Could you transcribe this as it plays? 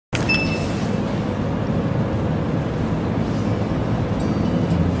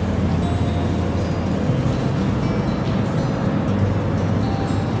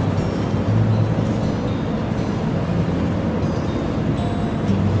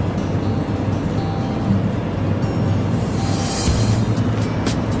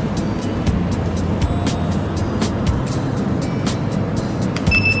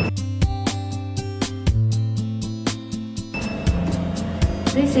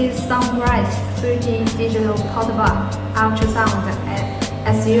see sunrise 3D digital portable ultrasound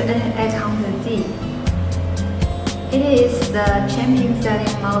SUN800D. It is the champion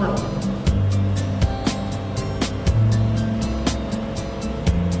selling model.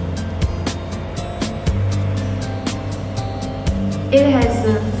 It has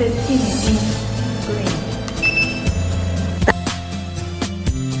a 15-inch screen.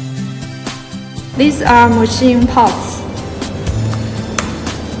 These are machine ports.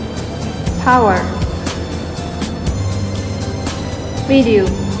 Power, video,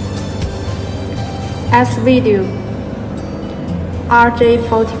 S-video,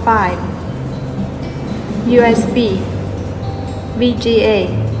 RJ45, USB, VGA,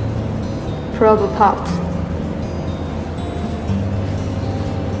 probe port.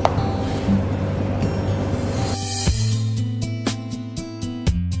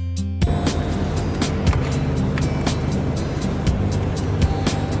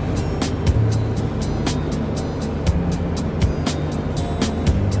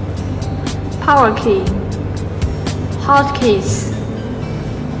 Power key, hotkeys,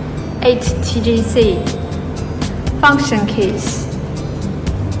 8 TGC, function keys,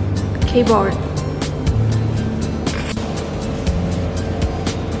 keyboard.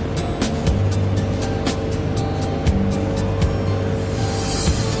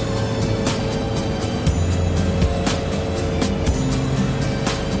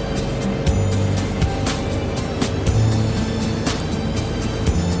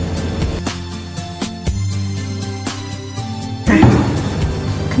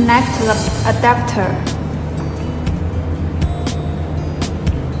 Connect the adapter.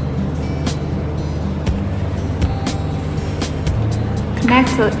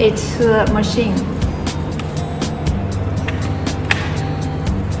 Connect it to the machine.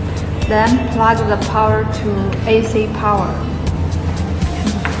 Then plug the power to AC power.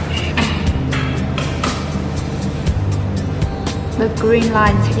 The green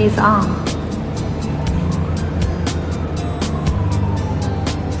light is on.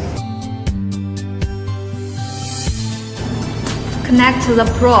 Connect the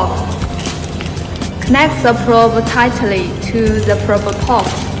probe. Connect the probe tightly to the probe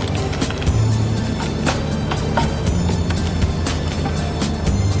port.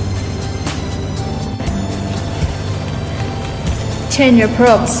 Change your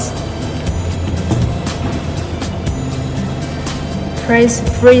probes. Press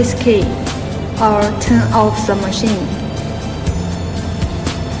freeze key or turn off the machine.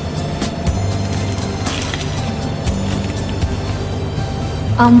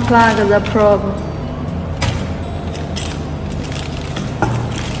 Unplug the probe.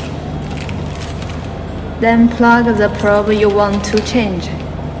 Then plug the probe you want to change.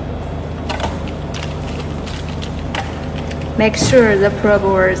 Make sure the probe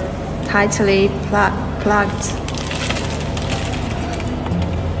was tightly plugged.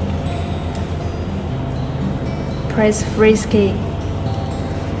 Press freeze key.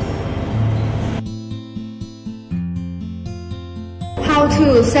 How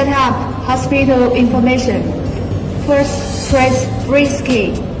to set up hospital information. First, press freeze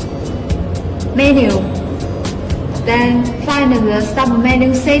key. Menu. Then find the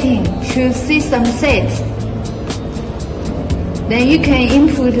sub-menu setting. Choose System Set. Then you can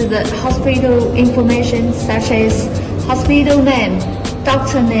input the hospital information such as hospital name,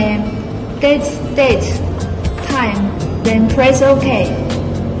 doctor name, date, time. Then press OK.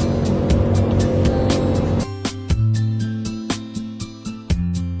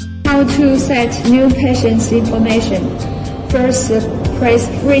 How to set new patient's information. First, press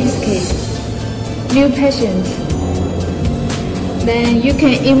freeze key. New patient. Then you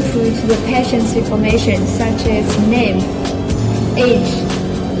can input the patient's information such as name, age,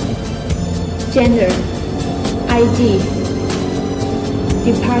 gender, ID,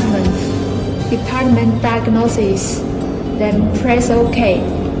 department diagnosis. Then press OK.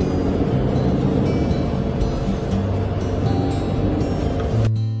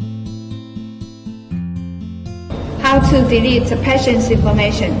 How to delete the patient's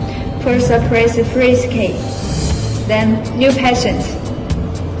information. First, press the freeze key. Then new patient.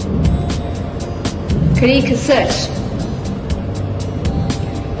 Click search.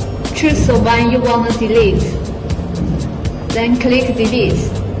 Choose the one you want to delete. Then click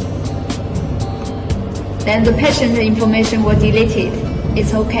delete. Then the patient information will delete it.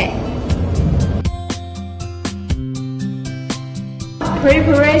 It's okay.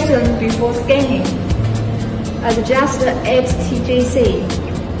 Preparation before scanning. Adjust the 8 TGC.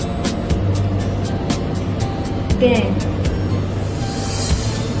 Scan.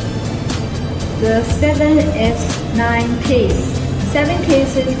 The 7S9 piece 7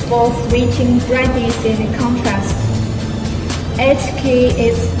 keys is for switching brightness and contrast. 8 key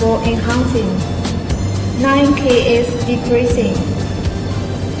is for enhancing. 9 key is decreasing.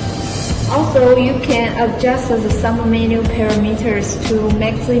 Also, you can adjust the sub-menu parameters to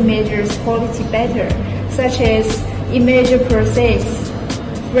make the image's quality better, such as image process,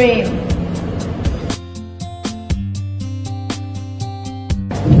 frame.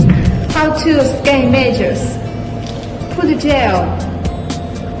 How to scan images. Put gel.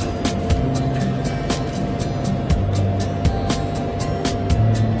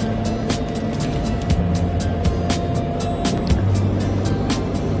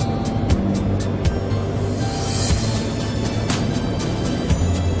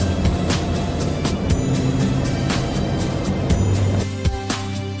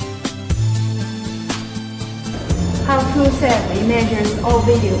 How to save images or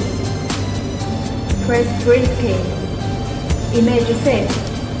video. Press freeze key. Image saved.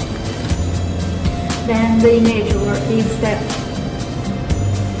 Then the image is saved.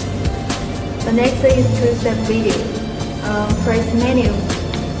 The next is to save video. Press menu.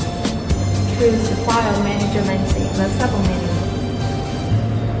 Choose file management in the sub-menu.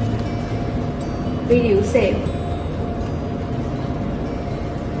 Video saved.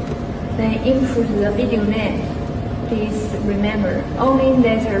 Then input the video name. Please remember, only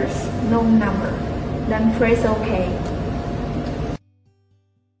letters, no number. Then press OK.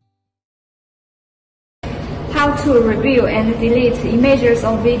 How to review and delete images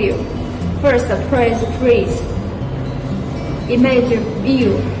or video. First, press freeze. Image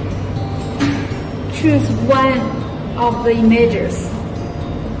view. Choose one of the images.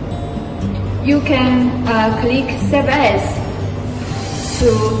 You can click Save As to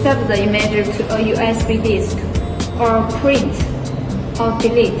save the image to a USB disk, or print, or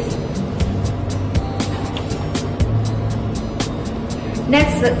delete.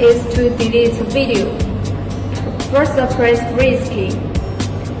 Next is to delete video. First, press freeze key.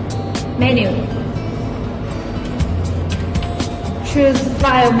 Menu. Choose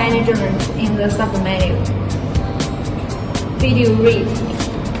file management in the sub-menu. Video read.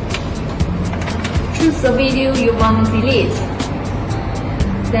 Choose the video you want to delete.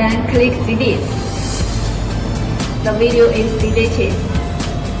 Then click delete. The video is deleted.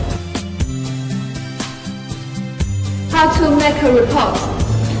 How to make a report.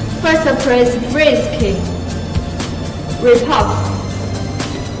 First, press freeze key. Report.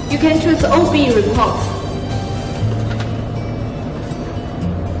 You can choose OB report.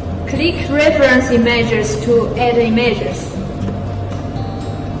 Click reference images to add images.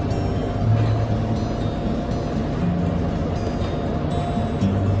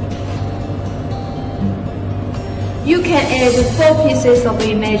 You can add 4 pieces of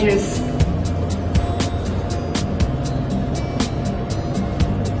images.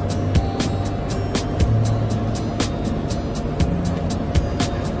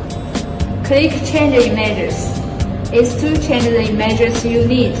 Click Change Images. It's to change the images you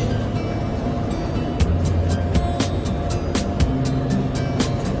need.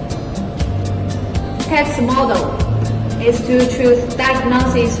 Text Model is to choose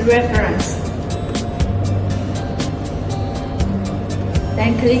Diagnosis Reference.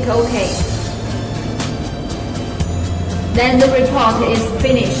 Then click OK. Then the report is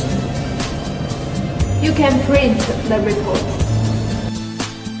finished. You can print the report.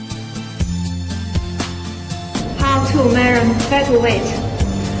 How to measure fat weight.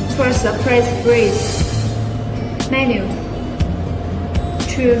 First, press freeze. Menu.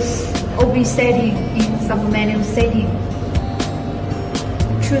 Choose OB setting in sub-menu setting.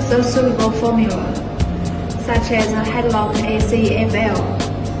 Choose a suitable formula, such as headlock AC/FL.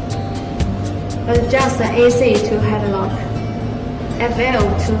 Adjust AC to headlock, FL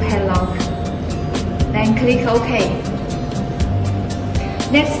to headlock. Then click OK.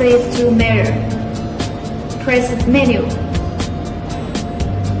 Next is to measure. Press menu.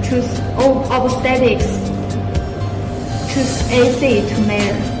 Choose obstetrics. Choose AC to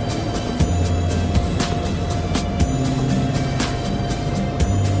measure.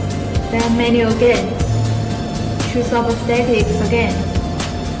 Then menu again. Choose obstetrics again.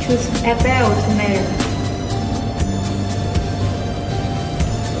 Choose FL to measure.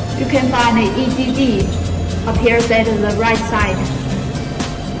 You can find the EGD appears at the right side.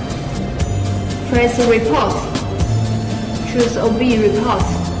 Press Report. Choose OB Report.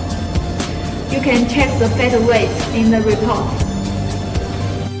 You can check the fat weight in the report.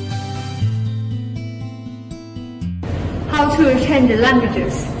 How to change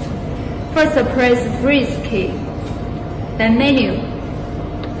languages. First, press Freeze key. Then Menu.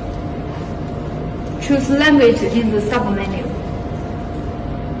 Choose Language in the sub-menu.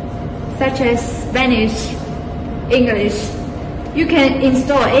 such as Spanish, English. You can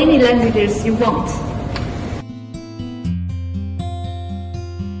install any languages you want.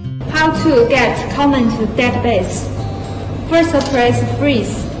 How to get comment to database. First press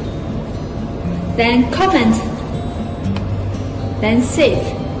freeze, then comment, then save.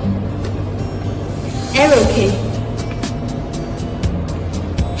 Arrow key.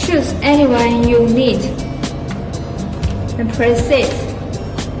 Choose anyone you need, and press save.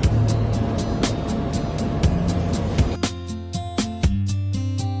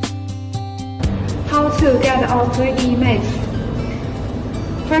 How to get our 3D image.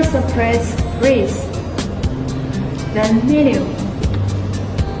 First press freeze, then menu.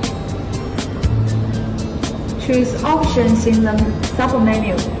 Choose options in the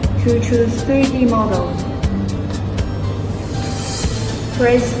sub-menu to choose 3D model.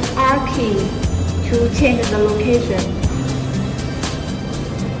 Press R key to change the location.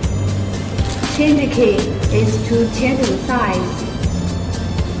 Change key is to change the size.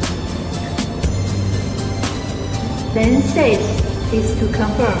 Then save is to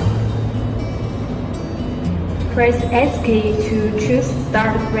confirm. Press S key to choose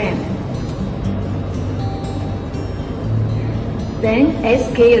start frame. Then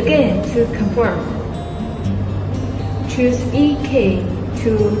S key again to confirm. Choose E key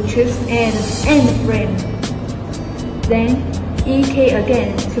to choose end frame. Then E key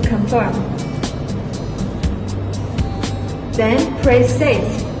again to confirm. Then press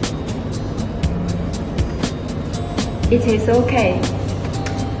save. It is okay.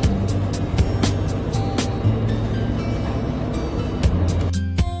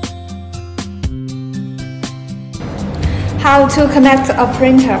 How to connect a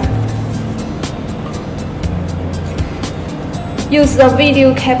printer. Use the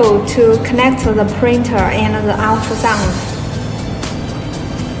video cable to connect the printer and the ultrasound.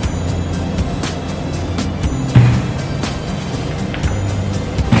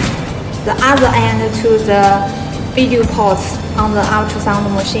 The other end to the video port on the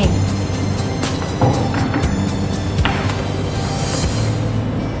ultrasound machine.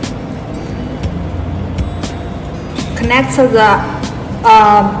 Connect the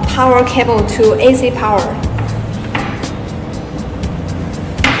power cable to AC power.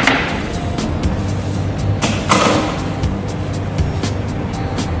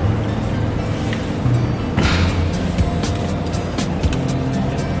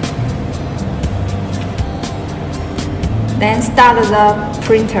 Then start the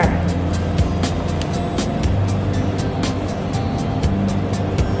printer.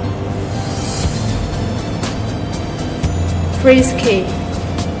 Freeze key.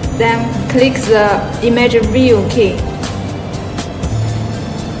 Then click the image view key.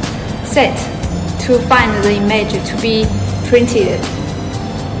 Set to find the image to be printed.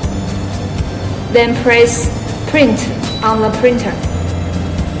 Then press print on the printer.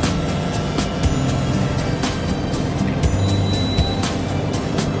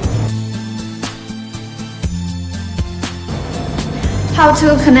 How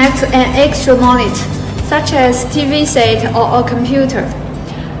to connect an extra monitor, such as TV set or a computer.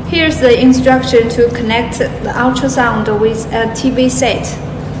 Here's the instruction to connect the ultrasound with a TV set.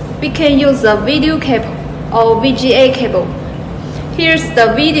 We can use the video cable or VGA cable. Here's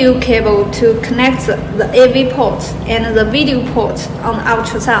the video cable to connect the AV port and the video port on the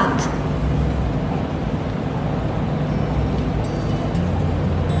ultrasound.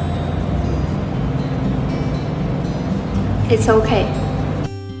 It's okay.